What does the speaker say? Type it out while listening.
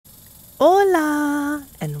Hola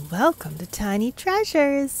and welcome to Tiny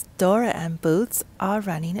Treasures. Dora and Boots are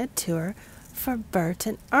running a tour for Bert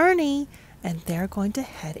and Ernie, and they're going to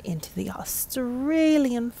head into the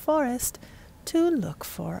Australian forest to look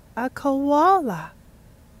for a koala.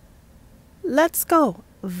 Let's go.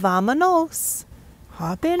 Vamonos.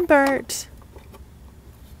 Hop in, Bert.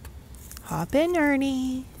 Hop in,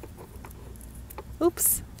 Ernie.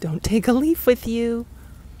 Oops, don't take a leaf with you.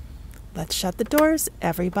 Let's shut the doors.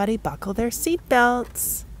 Everybody buckle their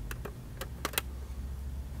seatbelts.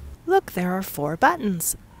 Look, there are 4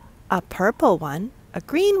 buttons. A purple one, a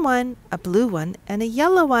green one, a blue one, and a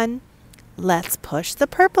yellow one. Let's push the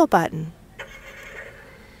purple button.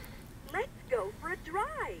 Let's go for a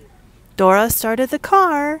drive. Dora started the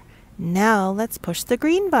car. Now let's push the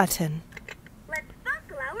green button. Let's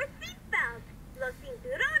buckle our seatbelts. Los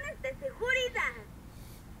cinturones de seguridad.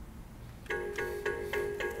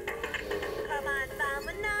 Come on,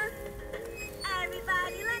 vámonos.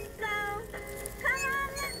 Everybody, let's go. Come on,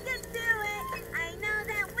 let's get to it. I know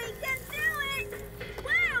that we can do it.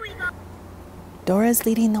 Where are we going? Dora's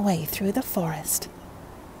leading the way through the forest.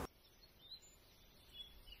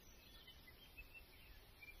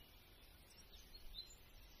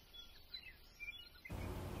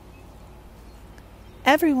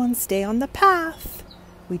 Everyone stay on the path.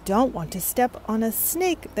 We don't want to step on a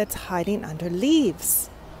snake that's hiding under leaves.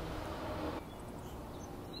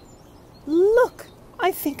 Look,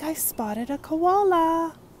 I think I spotted a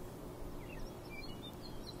koala.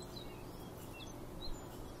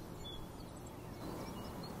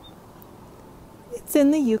 It's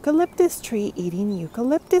in the eucalyptus tree eating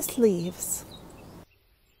eucalyptus leaves.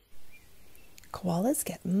 Koalas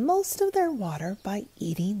get most of their water by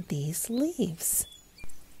eating these leaves.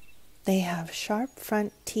 They have sharp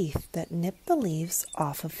front teeth that nip the leaves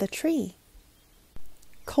off of the tree.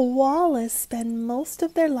 Koalas spend most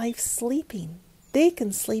of their life sleeping. They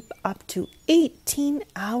can sleep up to 18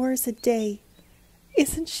 hours a day.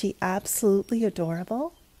 Isn't she absolutely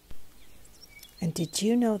adorable? And did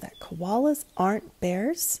you know that koalas aren't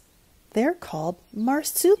bears? They're called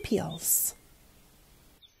marsupials.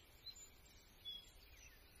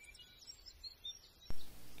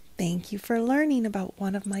 Thank you for learning about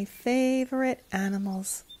one of my favorite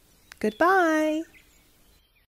animals. Goodbye.